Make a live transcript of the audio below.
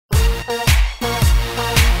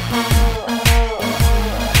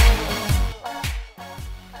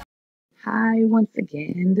once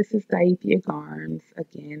again, this is Daithia Garnes,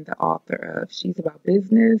 again, the author of She's About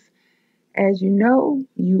Business. As you know,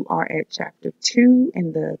 you are at chapter 2,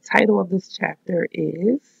 and the title of this chapter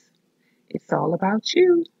is It's All About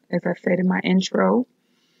You. As I said in my intro,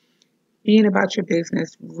 being about your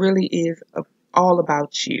business really is all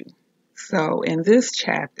about you. So in this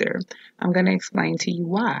chapter, I'm going to explain to you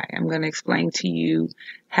why. I'm going to explain to you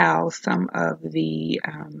how some of the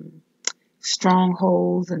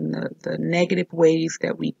strongholds and the negative ways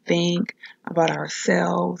that we think about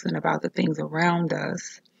ourselves and about the things around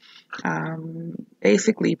us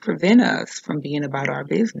basically prevent us from being about our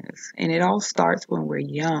business. And it all starts when we're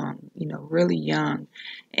young, really young,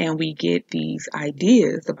 and we get these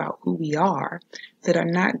ideas about who we are that are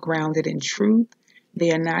not grounded in truth.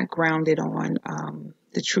 They are not grounded on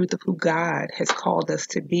the truth of who God has called us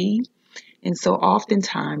to be. And so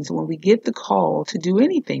oftentimes when we get the call to do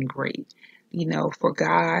anything great, for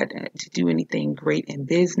God to do anything great in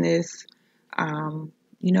business,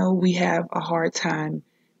 we have a hard time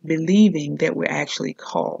believing that we're actually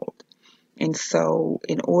called. And so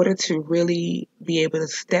in order to really be able to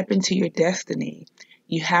step into your destiny,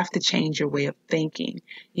 you have to change your way of thinking.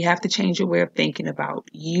 You have to change your way of thinking about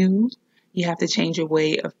you. You have to change your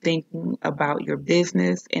way of thinking about your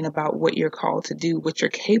business and about what you're called to do, what you're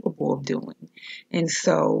capable of doing. And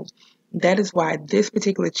so that is why this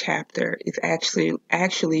particular chapter is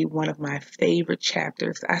actually one of my favorite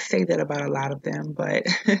chapters. I say that about a lot of them, but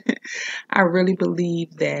I really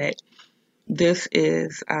believe that this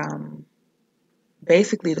is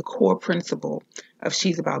basically the core principle of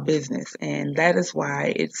She's About Business. And that is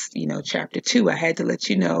why it's, chapter 2. I had to let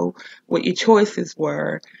you know what your choices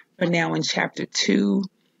were. But now in chapter 2,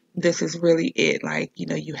 this is really it.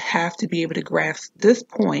 You have to be able to grasp this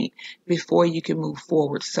point before you can move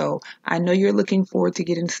forward. So I know you're looking forward to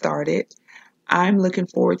getting started. I'm looking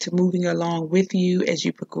forward to moving along with you as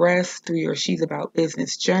you progress through your She's About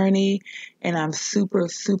Business journey. And I'm super,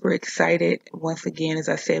 super excited, once again, as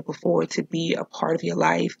I said before, to be a part of your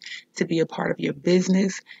life, to be a part of your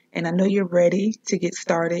business. And I know you're ready to get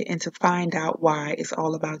started and to find out why it's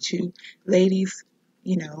all about you. Ladies,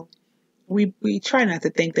 we try not to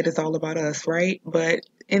think that it's all about us, right? But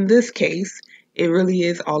in this case, it really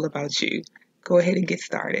is all about you. Go ahead and get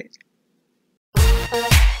started.